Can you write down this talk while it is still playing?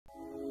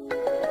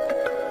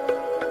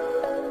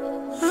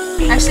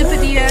Ashley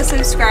Padilla,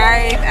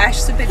 subscribe.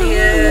 Ashley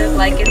Padilla,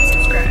 like and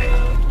subscribe.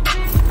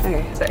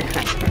 Okay, sorry.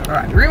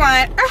 Alright,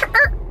 rewind.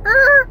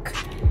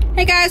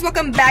 Hey guys,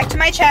 welcome back to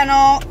my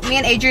channel. Me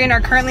and Adrian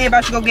are currently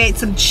about to go get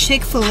some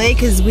Chick-fil-A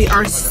because we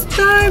are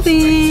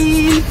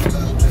starving.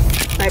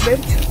 Right,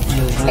 babe?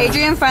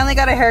 Adrian finally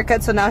got a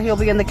haircut, so now he'll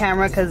be in the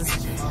camera because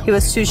he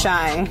was too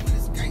shy.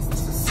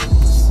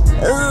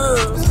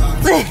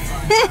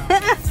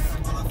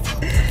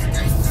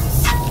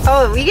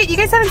 Oh, you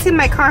guys haven't seen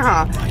my car,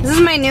 huh? This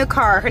is my new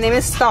car. Her name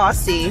is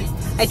Stassi.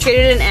 I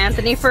traded in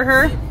Anthony for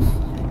her.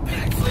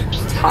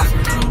 Huh.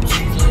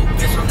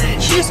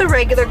 She's just a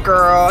regular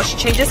girl. She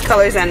changes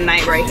colors at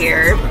night right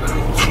here.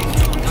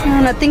 Oh,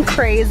 nothing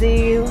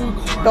crazy.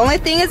 The only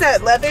thing is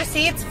that leather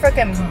seats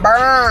freaking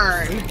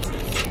burn.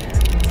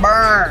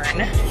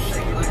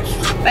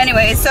 But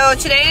anyway, so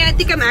today I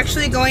think I'm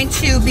actually going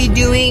to be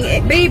doing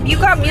it. Babe, you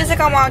got music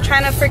on while I'm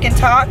trying to freaking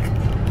talk?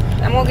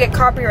 I'm gonna get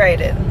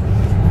copyrighted.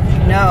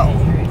 No.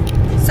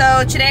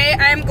 So today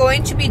I'm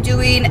going to be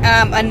doing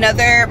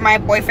another My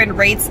Boyfriend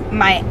Rates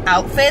My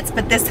Outfits,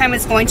 but this time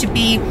it's going to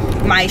be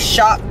my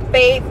shop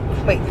babe.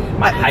 Wait,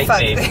 my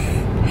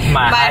Hypebabe.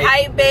 My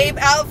Hypebabe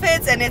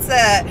outfits, and it's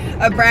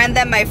a brand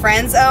that my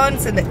friends own.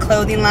 So the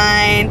clothing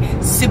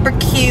line, super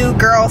cute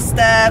girl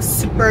stuff,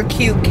 super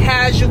cute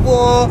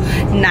casual,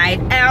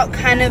 night out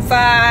kind of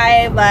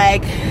vibe,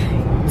 like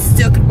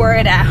still could wear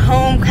it at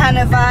home kind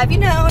of vibe, you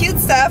know, cute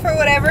stuff or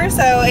whatever.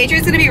 So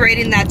Adrian's gonna be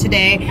rating that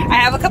today. I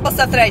have a couple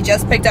stuff that I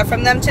just picked up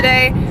from them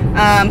today.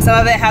 Some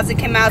of it hasn't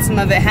come out, some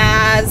of it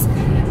has.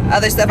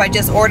 Other stuff I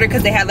just ordered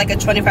because they had like a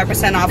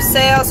 25% off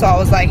sale, so I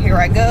was like, here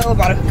I go,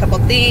 bought a couple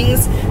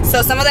things.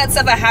 So some of that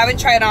stuff I haven't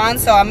tried on,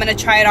 so I'm gonna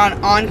try it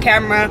on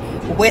camera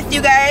with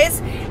you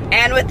guys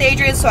and with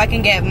Adrian, so I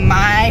can get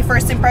my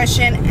first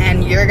impression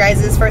and your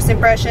guys' first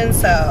impression.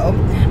 So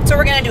that's what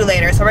we're gonna do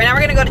later. So right now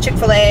we're gonna go to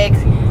Chick-fil-A,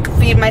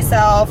 feed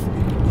myself,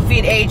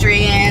 feed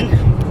Adrian.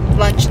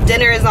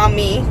 Dinner is on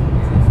me.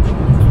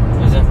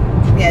 Is it?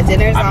 Yeah,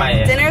 dinner's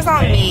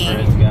on me. To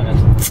be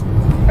honest.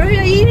 Oh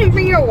yeah, you didn't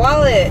bring your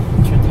wallet.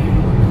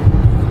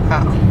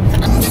 Oh.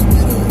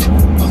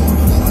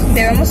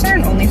 They almost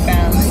started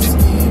OnlyFans.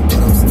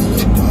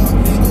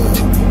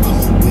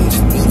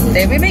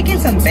 They be making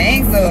some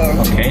bangs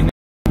though. Okay.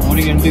 What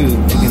are you gonna do? You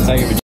can sell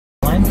your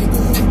line?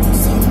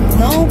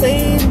 No,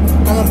 babe.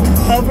 I'm gonna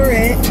cover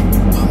it.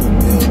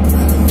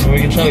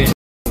 We can show you.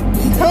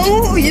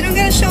 No, you don't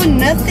gotta show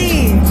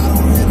nothing.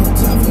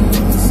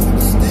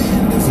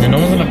 And no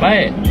one's gonna buy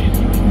it.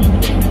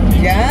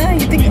 Yeah?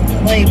 You think,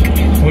 like...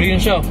 What are you gonna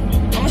show?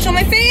 I'm gonna show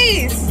my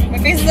face. My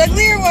face is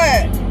ugly or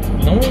what?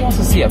 No one wants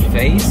to see a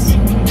face.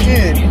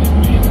 Dude.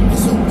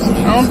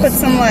 I'm gonna put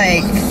some,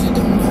 like...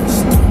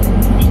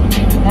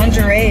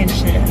 lingerie and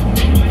shit.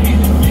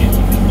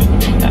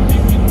 Nah.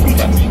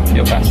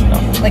 You'll pass it. No.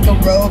 Like a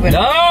robe and...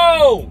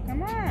 No!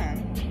 Come on.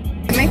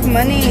 I make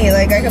money.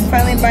 Like, I could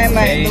finally buy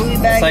my Louis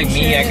bag. It's like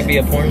me. Shit. I could be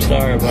a porn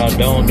star, but I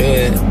don't do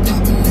it.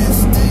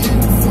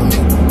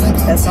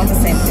 That's not the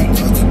same thing.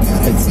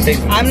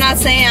 It's I'm not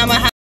saying I'm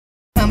gonna have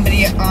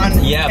somebody on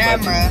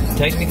camera. But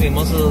technically,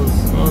 most of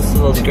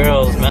those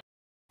girls, man,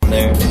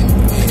 there,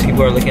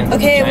 people are looking.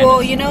 Okay,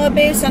 well, you know what,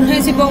 babe?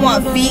 Sometimes people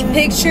want feet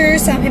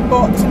pictures.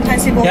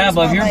 Sometimes people. Yeah,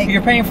 but if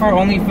you're paying for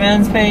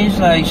OnlyFans page,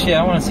 like shit,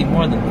 I want to see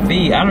more than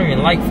feet. I don't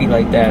even like feet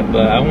like that,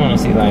 but I want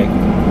to see like.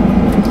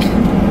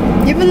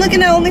 You've been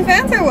looking at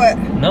OnlyFans or what?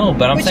 No,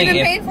 but I'm saying. What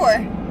you been paying for?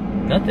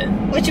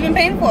 Nothing. What you been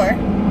paying for?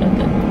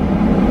 Nothing.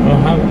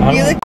 I don't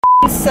you look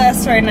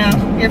sus right now.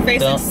 Your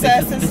face is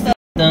sus and stuff.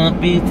 No,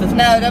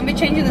 don't be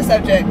changing the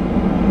subject.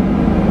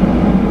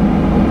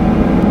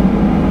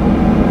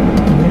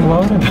 Why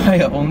would I buy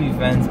an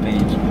OnlyFans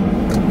page?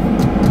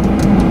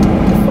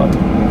 What the fuck?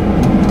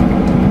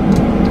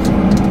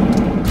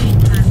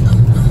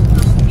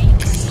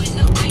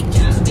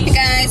 Hey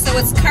guys, so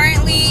it's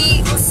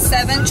currently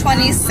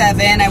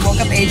 7:27. I woke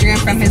up Adrian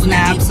from his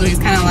nap, so he's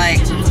kind of like...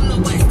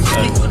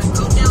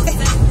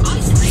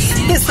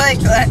 It's like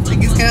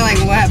he's kind of like,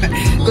 what happened?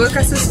 Go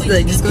across this,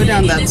 like, just go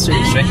down that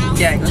street. Straight?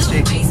 Yeah, go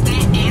straight.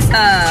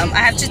 I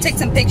have to take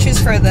some pictures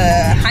for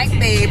the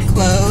Hypebabe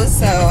clothes,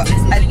 so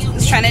I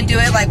was trying to do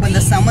it like when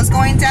the sun was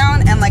going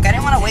down, and like I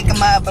didn't want to wake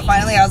him up, but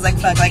finally I was like,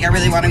 fuck, like I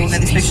really want to go get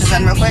these pictures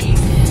done real quick.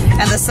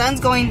 And the sun's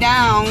going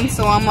down,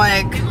 so I'm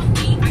like,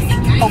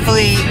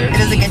 hopefully it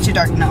doesn't get too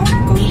dark. No,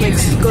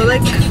 go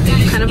like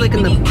kind of like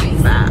in the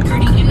back.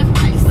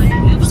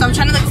 So I'm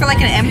trying to look for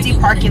like an empty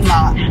parking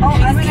lot. Oh,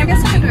 I mean, I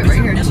guess I can do it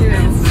right here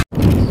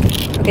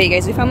too. Okay, you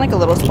guys, we found like a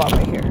little spot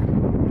right here.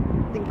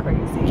 Nothing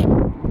crazy.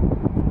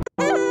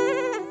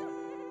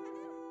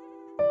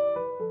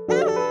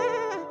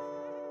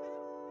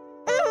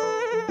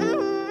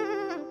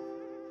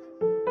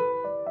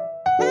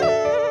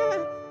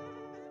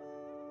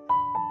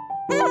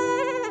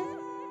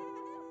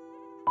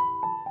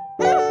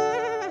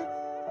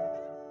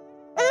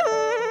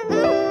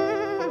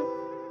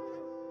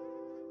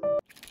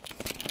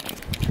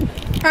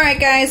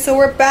 Alright guys, so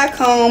we're back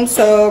home.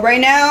 So right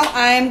now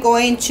I'm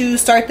going to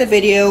start the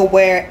video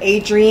where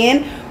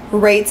Adrian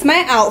rates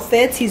my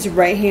outfits. He's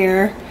right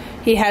here.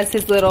 He has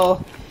his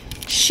little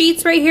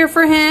sheets right here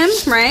for him,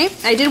 right?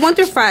 I did 1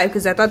 through 5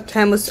 because I thought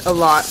 10 was a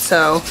lot.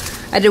 So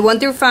I did 1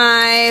 through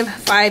 5,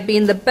 5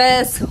 being the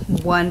best,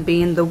 1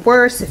 being the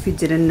worst. If you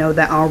didn't know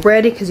that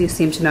already, because you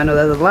seem to not know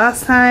that the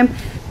last time,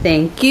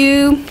 thank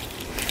you.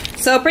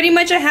 So pretty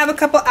much I have a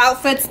couple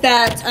outfits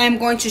that I'm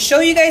going to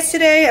show you guys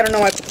today. I don't know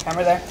why I put the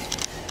camera there.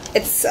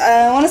 It's,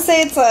 I want to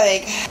say it's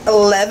like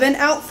 11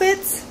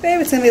 outfits, babe.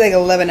 It's going to be like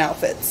 11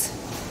 outfits.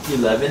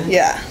 11?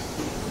 Yeah.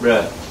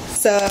 Bruh.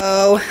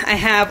 So I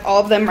have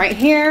all of them right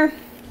here.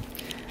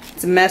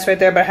 It's a mess right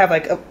there, but I have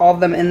like all of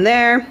them in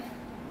there.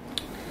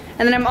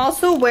 And then I'm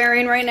also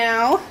wearing right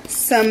now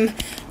some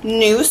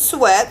new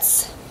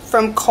sweats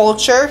from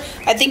Culture.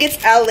 I think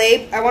it's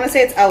LA. I want to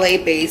say it's LA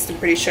based. I'm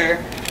pretty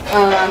sure.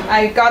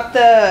 I got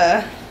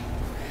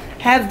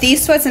have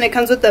these sweats, and it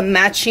comes with a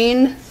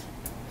matching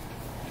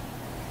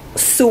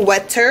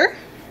sweater.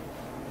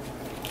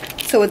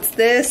 So it's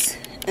this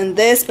and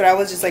this, but I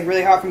was just like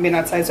really hot from being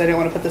outside, so I didn't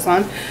want to put this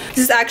on. This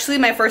is actually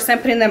my first time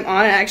putting them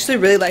on. I actually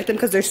really like them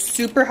because they're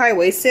super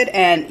high-waisted,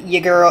 and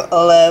your girl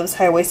loves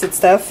high-waisted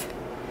stuff,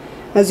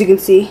 as you can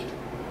see.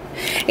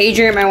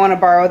 Adrian might want to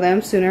borrow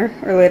them sooner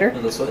or later.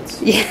 The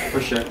sweats? Yeah. For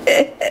sure.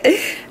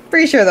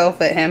 Pretty sure they'll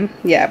fit him.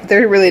 Yeah, but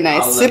they're really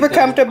nice. Super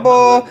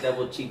comfortable.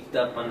 Double cheeked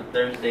up on a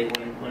Thursday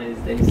one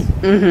of these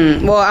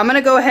days. Well, I'm going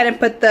to go ahead and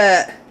put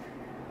the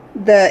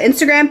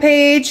Instagram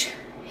page,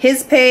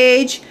 his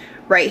page,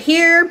 right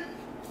here.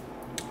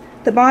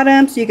 The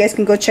bottom, so you guys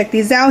can go check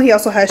these out. He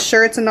also has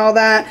shirts and all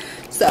that.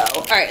 So,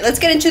 all right, let's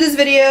get into this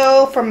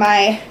video for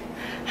my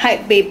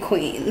Hypebabe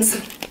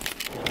queens.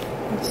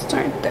 Let's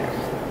start there.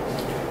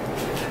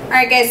 All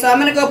right, guys, so I'm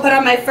gonna go put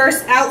on my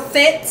first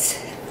outfit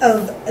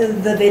of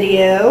the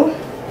video.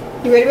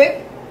 You ready,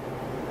 babe?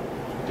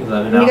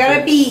 11 You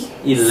gotta be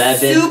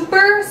 11.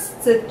 super.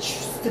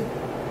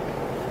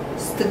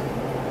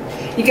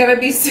 You gotta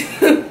be.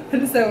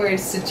 What is that word?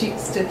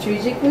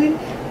 Strategically.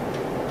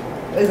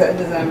 Does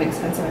that make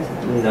sense?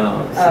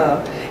 No.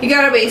 Oh, you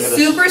gotta be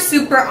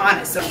super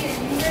honest. Okay,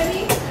 you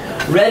ready?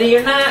 Ready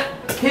or not,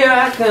 here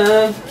I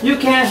come. You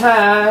can't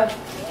hide.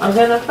 I'm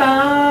gonna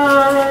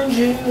find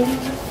you.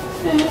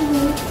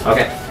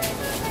 Okay.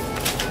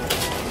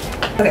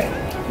 Okay,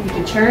 you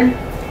can turn.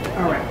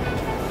 All right.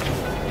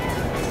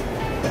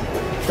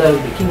 The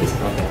bikini's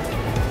okay.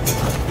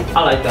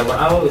 I like that one.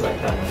 I always like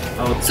that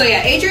one. So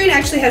yeah, Adrian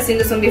actually has seen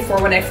this one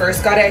before when I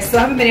first got it. I still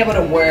haven't been able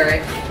to wear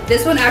it.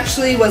 This one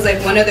actually was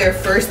like one of their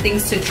first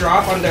things to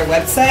drop on their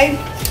website,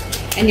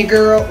 and your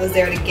girl was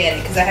there to get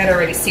it because I had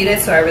already seen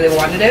it, so I really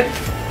wanted it.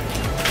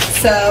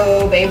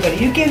 So babe, what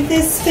do you give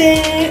this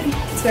fit?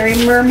 It's very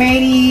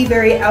mermaidy,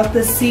 very out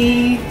the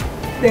sea,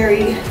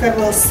 very got a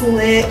little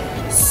slit,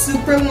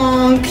 super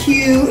long,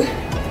 cute.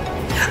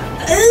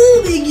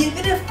 Oh, we give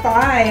it a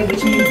 5,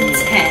 which means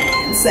a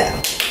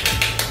 10.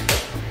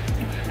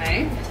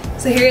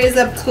 So here it is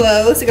up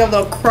close. You got a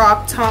little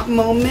crop top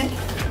moment,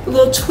 a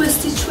little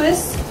twisty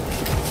twist.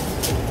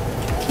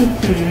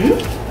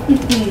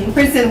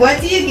 Kristen, what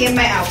do you give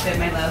my outfit,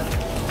 my love?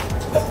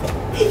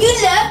 You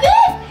love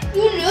it?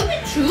 You love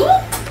it too?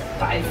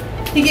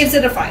 5. He gives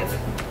it a 5.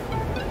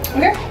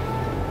 Okay.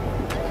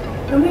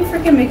 Don't be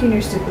freaking making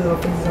your stupid little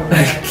faces over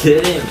there. I'm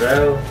kidding,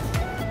 bro.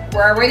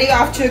 We're already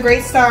off to a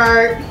great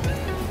start.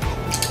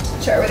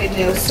 Which I already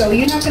knew. So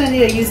you're not gonna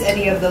need to use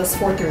any of those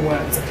 4 through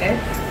 1s, okay?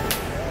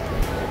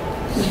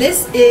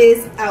 This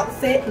is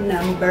outfit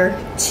number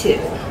 2.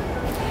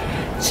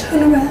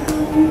 Turn around.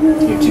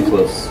 You're too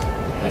close.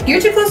 You're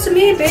too close to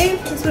me, babe.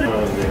 That's what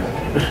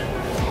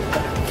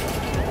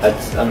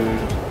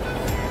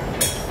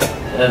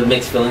That's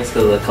mixed feelings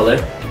because of the color.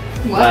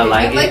 What? I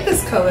like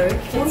this color.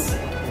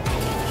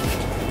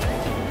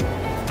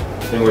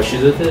 Can you wear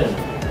shoes with it?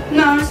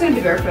 No, I'm just gonna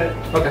be barefoot.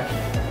 Okay.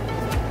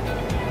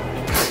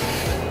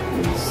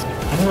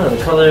 I don't know,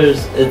 the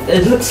colors,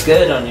 it looks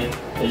good on you.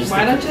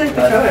 Why don't you like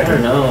the color? I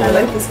don't know. I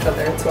like this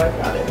color, that's why I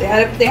got it.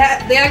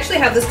 They actually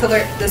have this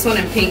color, this one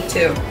in pink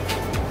too.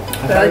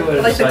 But I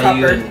like the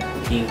copper.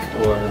 Pink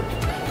or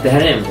they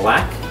had it in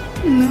black?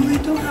 No, they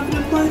don't have it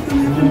in black. They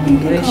have it in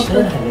pink and They copper.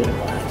 should have it in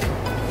black.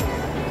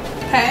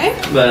 Okay.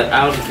 But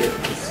I'll get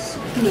this.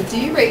 What do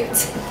you rate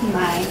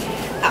my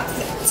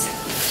outfit?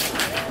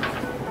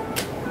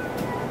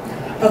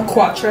 A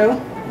quattro?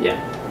 Yeah.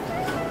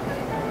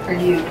 Are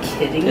you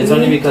kidding me? It's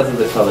only because of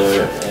the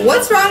color.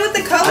 What's wrong with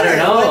the color? I don't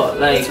know.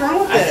 What's wrong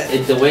with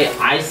it? The way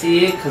I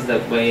see it, because the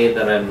way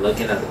that I'm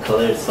looking at the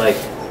color, it's like,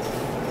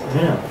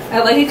 yeah. I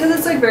like it because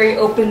it's like very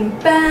open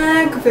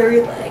back,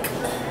 very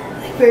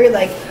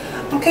like,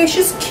 okay,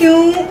 she's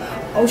cute.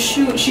 Oh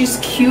shoot, she's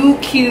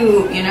cute,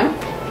 you know?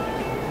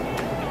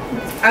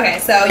 Okay,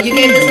 so you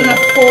gave this one a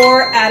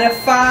 4 out of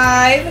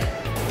 5.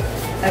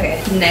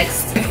 Okay,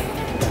 next.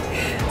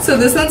 So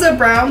this one's a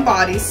brown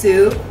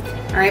bodysuit.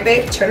 All right,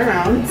 babe, turn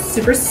around.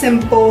 Super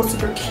simple,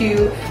 super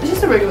cute. It's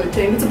just a regular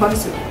thing. It's a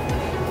bodysuit.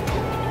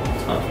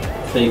 Oh,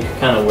 so you can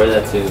kind of wear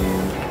that to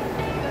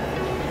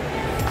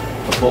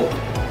a boat.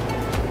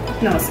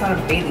 No, it's not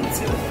a bathing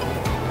suit.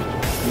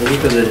 Maybe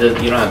because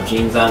you don't have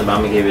jeans on, but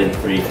I'm gonna give it a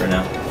 3 for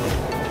now.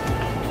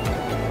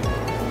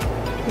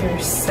 You're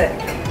sick.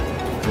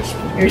 Just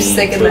You're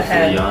sick in the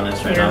head.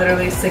 Honest right You're now.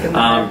 literally sick in the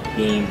head. I'm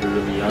being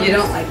brutally honest. You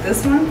don't like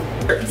this one?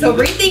 So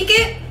rethink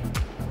it.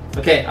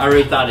 Okay, I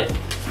already thought it.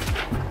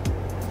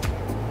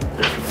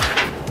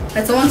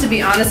 I told him to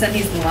be honest and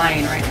he's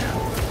lying right now.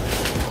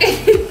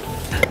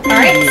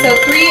 Alright, so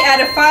 3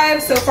 out of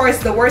 5. So far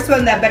it's the worst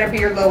one. That better be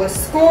your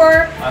lowest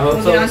score. I hope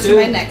Moving on so to too.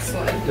 my next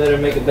one. Better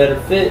make a better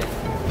fit.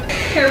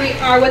 Here we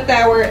are with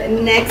our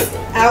next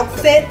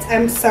outfit.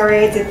 I'm sorry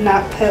I did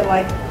not put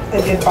like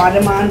a good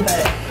bottom on,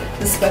 but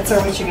the sweats are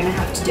what you're gonna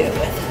have to deal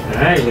with.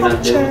 Alright, you're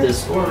gonna deal with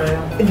this score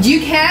right now. You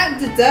can't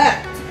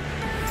deduct.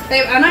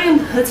 Babe, I'm not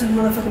even put some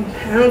motherfucking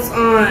pounds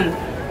on.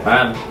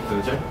 Alright,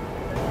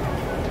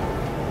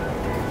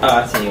 oh,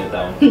 I seen you with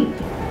that one.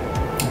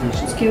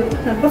 She's cute.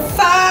 Number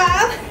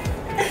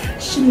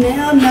 5.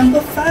 Chanel number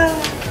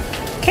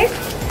 5. Okay.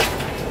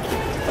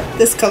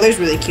 This color is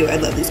really cute. I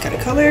love these kind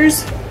of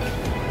colors.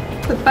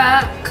 The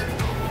back.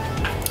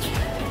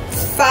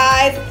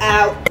 5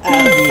 out of 5.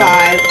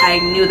 I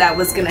knew that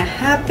was gonna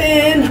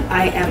happen.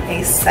 I am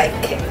a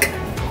psychic.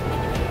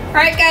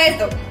 Alright guys,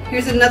 oh,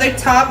 here's another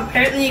top.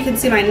 Apparently you can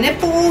see my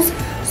nipples,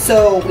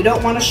 so we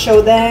don't want to show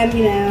them,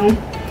 you know.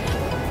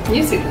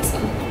 You've seen this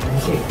one.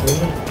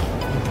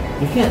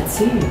 You can't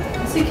see.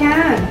 Yes you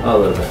can. Oh, a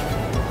little bit.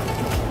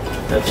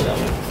 That's that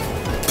one.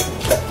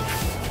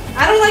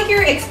 I don't like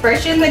your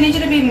expressions. I need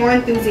you to be more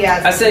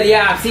enthusiastic. I said,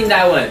 yeah, I've seen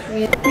that one.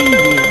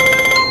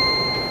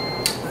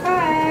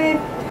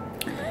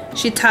 5.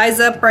 She ties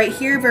up right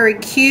here, very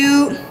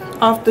cute.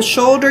 Off the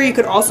shoulder. You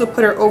could also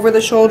put her over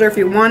the shoulder if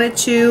you wanted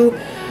to.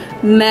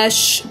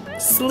 Mesh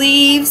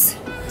sleeves.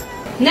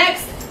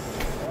 Next,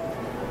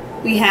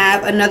 we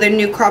have another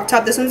new crop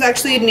top. This one's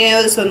actually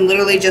new. This one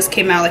literally just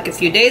came out like a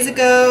few days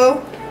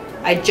ago.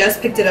 I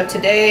just picked it up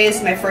today.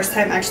 It's my first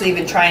time actually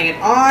even trying it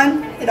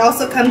on. It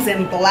also comes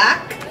in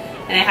black.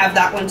 And I have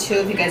that one too.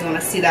 If you guys want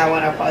to see that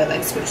one, I'll probably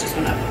like switch this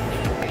one up.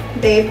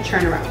 Babe,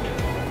 turn around.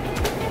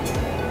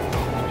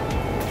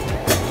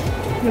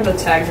 I have the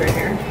tags right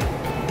here.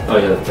 Oh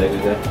yeah, the tag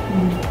is there.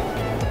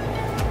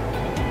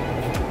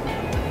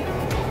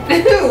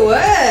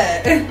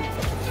 What?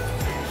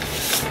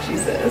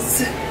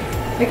 Jesus.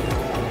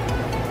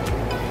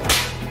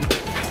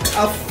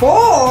 A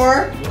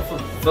 4? What's a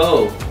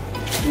faux?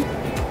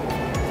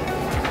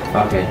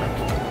 Okay.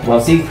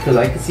 Well, see, because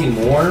I can see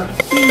more.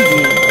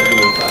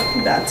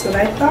 That's what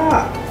I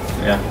thought.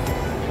 Yeah.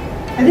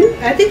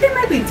 I think they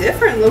might be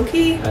different,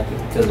 low-key. I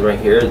think because right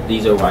here,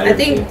 these are wider. I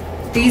think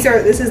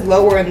this is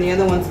lower and the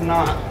other one's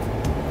not.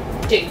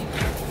 Jake.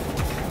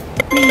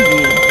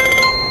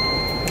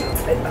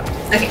 That's what I thought.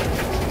 Okay.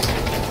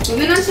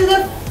 Moving on to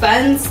the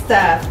fun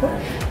stuff.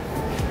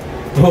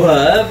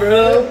 What,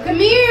 bro? Come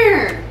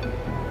here.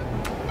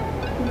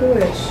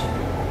 Wish.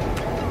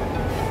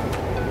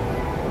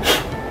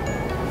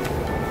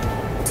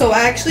 So I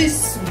actually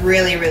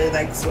really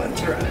like this one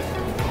to run.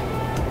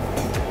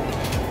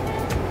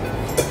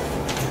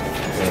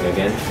 Like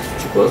again,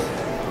 too close.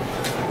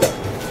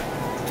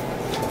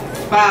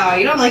 Wow,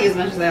 you don't like it as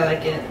much as I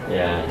like it.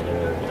 Yeah, I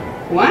know.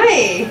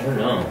 Why? I don't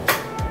know.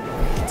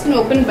 It's an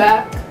open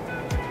back.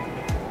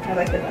 I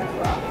like the back a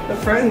lot. The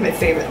front is my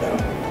favorite though.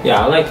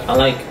 Yeah, I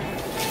like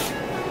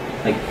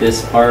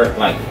this part.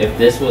 Like if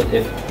this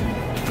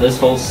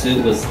whole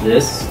suit was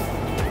this,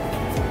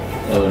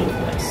 that would look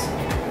nice.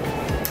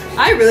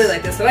 I really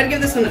like this one. I'd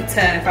give this one a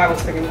 10 if I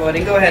was freaking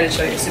voting. Go ahead and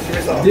show your super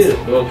results. Dude,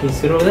 well, can you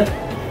scoot over there?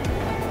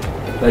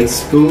 Like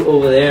scoot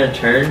over there and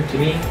turn to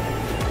me.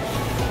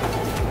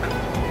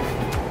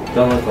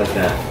 Don't look like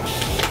that.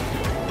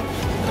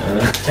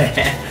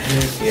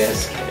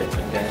 Yes,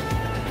 okay.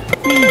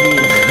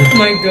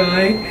 My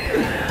guy.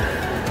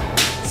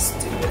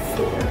 Stupid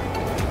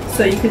 4.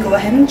 So you can go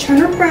ahead and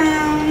turn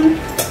around.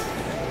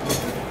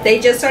 They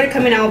just started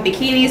coming out with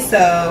bikinis,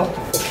 so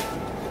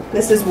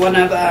this is one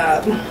of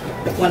them.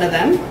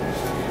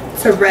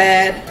 It's a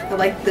red. I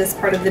like this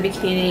part of the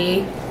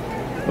bikini.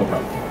 No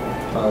problem.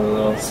 A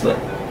little slit,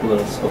 a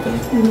little open.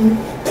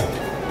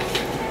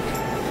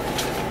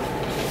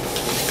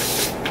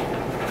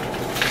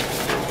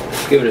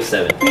 Give it a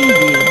 7.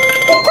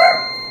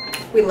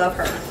 We love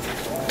her.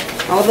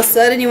 All of a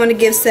sudden you want to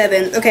give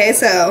 7. Okay,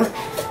 so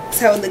that's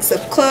how it looks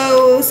up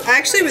close.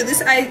 Actually,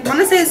 I want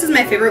to say this is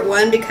my favorite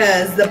one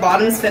because the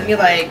bottoms fit me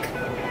like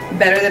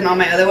better than all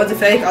my other ones. I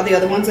feel like all the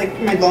other ones, like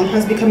my long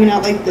has be coming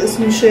out like this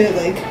and shit.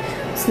 Like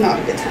it's not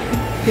a good time,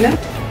 you know?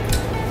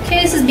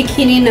 Okay, this is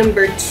bikini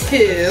number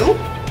 2.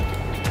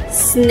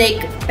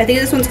 Snake. I think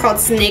this one's called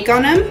Snake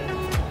on him.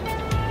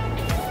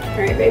 All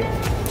right, babe.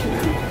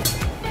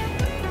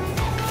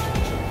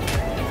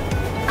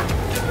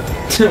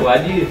 Why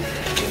do you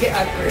Get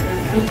awkward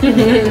right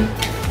now.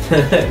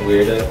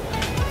 weirdo?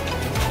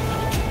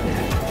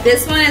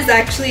 This one is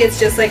actually, it's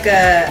just like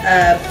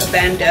a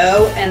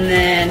bandeau, and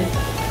then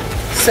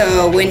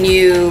so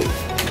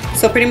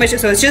pretty much,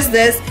 so it's just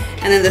this,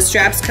 and then the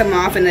straps come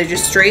off and they're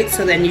just straight,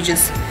 so then you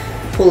just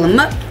pull them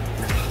up,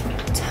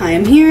 tie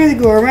them here, they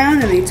go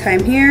around, and then you tie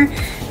them here,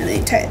 and then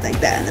you tie it like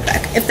that in the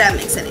back, if that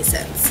makes any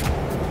sense.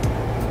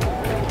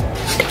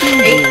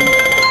 8.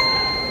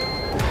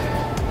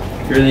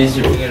 You really use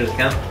your finger to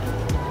count?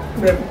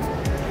 Good.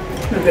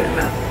 A good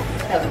amount.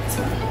 I like this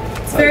one.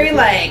 It's very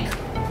like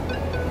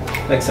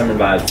summer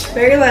vibes.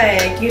 Very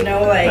like, you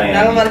know, like Miami.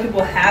 not a lot of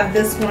people have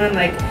this one.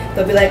 Like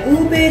they'll be like,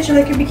 ooh bitch, I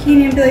like your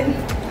bikini, and be like,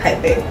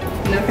 Hypebabe.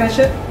 You know, kind of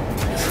shit.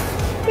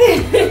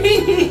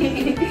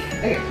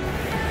 Okay.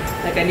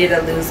 Like I need to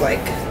lose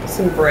like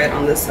some bread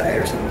on this side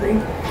or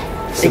something.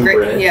 Some like,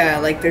 bread? Yeah,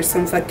 like there's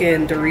some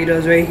fucking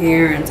Doritos right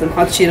here and some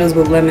hot Cheetos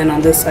with lemon on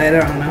this side.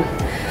 I don't know.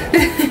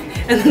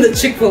 And then the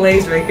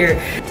Chick-fil-A's right here.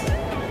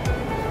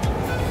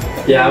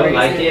 Yeah, I would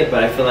like it,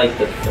 but I feel like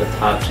the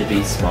top should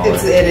be smaller.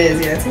 It is,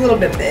 yeah. It's a little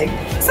bit big.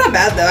 It's not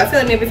bad though. I feel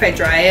like maybe if I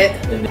dry it.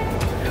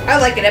 I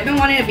like it. I've been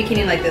wanting a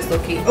bikini like this,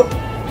 low-key. Oh,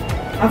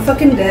 I'm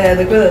fucking dead.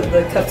 Look where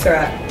the cups are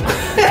at.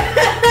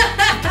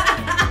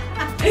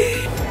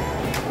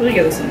 Let me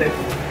get this one, babe.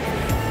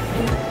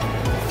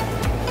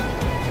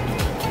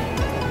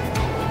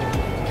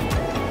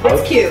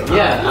 That's cute.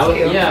 Yeah,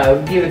 I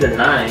would give it a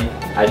 9.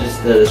 I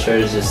just the shirt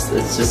is just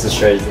it's just the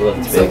shirt is a little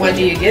too big. So what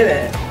do you give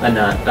it? A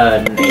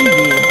 8.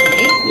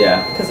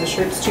 Yeah. Because the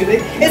shirt's too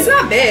big. It's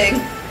not big.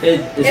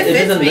 It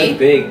doesn't look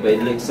big, but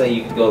it looks like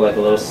you could go like a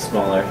little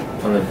smaller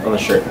on the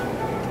shirt.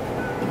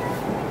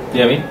 You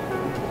know what I mean?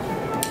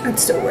 I'd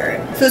still wear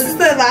it. So this is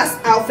the last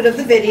outfit of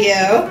the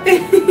video.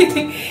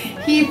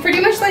 He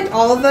pretty much liked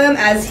all of them,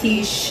 as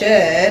he should.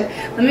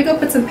 Let me go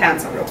put some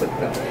pants on real quick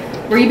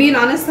though. Were you being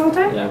honest the whole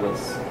time? Yeah, I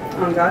was.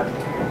 Oh God.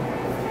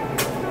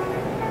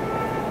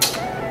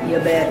 You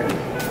better.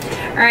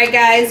 Alright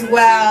guys,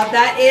 well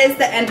that is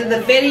the end of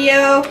the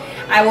video.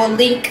 I will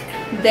link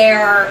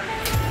their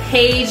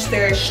page,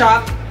 their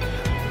shop,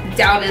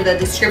 down in the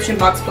description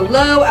box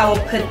below. I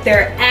will put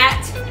their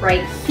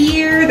right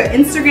here, their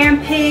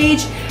Instagram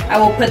page. I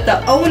will put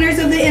the owners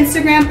of the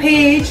Instagram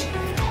page.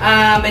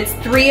 It's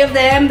 3 of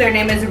them. Their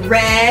name is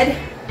Red,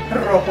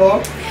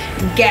 Rojo,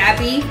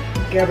 Gabby,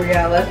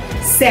 Gabriella,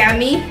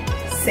 Sammy.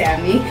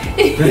 Sammy.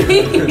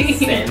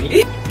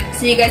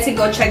 So you guys can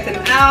go check them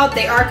out.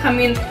 They are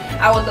coming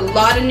out with a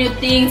lot of new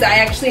things. I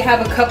actually have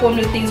a couple of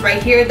new things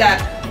right here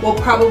that will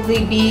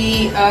probably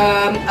be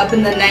up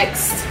in the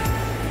next.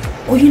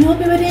 Oh, you know what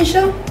babe I didn't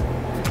show?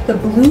 The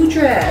blue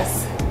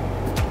dress.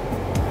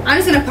 I'm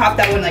just gonna pop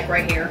that one like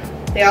right here.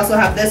 They also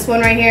have this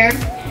one right here.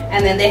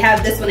 And then they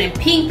have this one in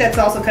pink that's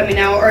also coming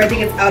out, or I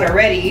think it's out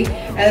already.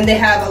 And then they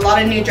have a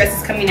lot of new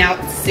dresses coming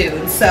out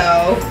soon.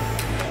 So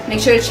make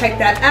sure to check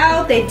that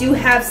out. They do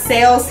have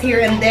sales here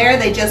and there.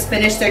 They just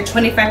finished their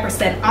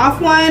 25% off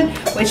one,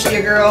 which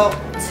your girl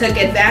took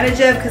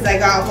advantage of because I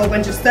got a whole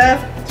bunch of stuff.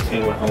 She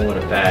went home with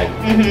a bag.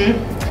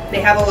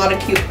 They have a lot of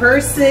cute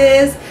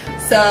purses.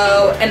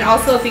 So, and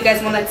also if you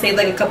guys want to save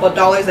like a couple of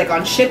dollars like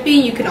on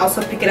shipping, you can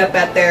also pick it up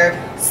at their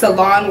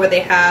salon where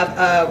they have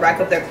a rack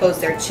of their clothes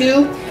there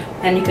too.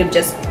 And you can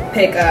just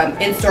pick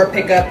in-store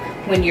pickup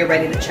when you're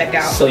ready to check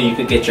out. So you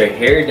could get your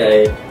hair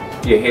did,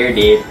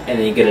 and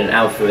then you get an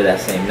outfit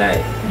that same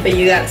night. But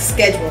you gotta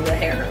schedule the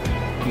hair.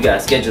 You gotta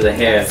schedule the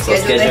hair. So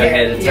schedule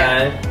ahead of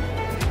time.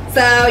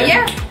 So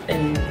yeah.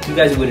 And you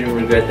guys wouldn't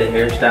regret the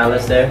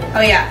hairstylist there?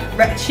 Oh yeah,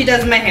 she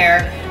does my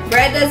hair.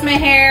 Red does my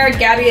hair.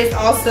 Gabby is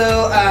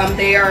also,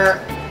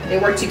 they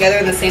work together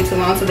in the same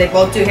salon, so they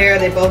both do hair.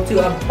 They both do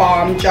a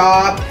bomb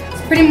job.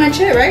 That's pretty much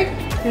it, right?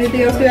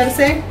 Anything else we gotta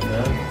say?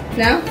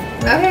 No? No?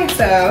 Okay,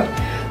 so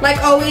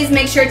like always,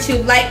 make sure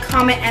to like,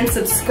 comment, and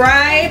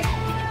subscribe.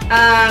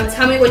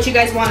 Tell me what you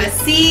guys want to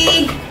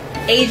see.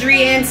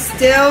 Adrian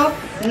still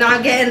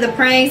not getting the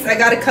pranks. I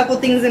got a couple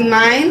things in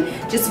mind,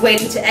 just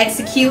waiting to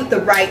execute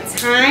the right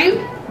time.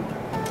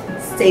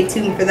 Stay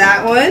tuned for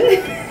that one.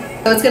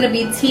 So it's gonna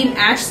be Team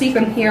Ashley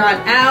from here on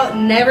out,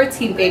 never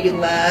Team Baby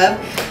Love.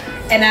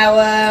 And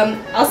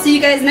I'll see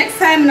you guys next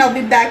time, and I'll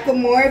be back with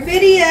more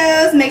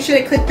videos. Make sure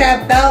to click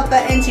that bell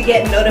button to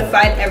get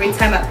notified every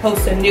time I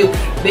post a new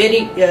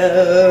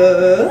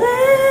video.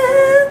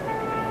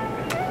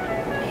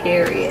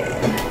 Period.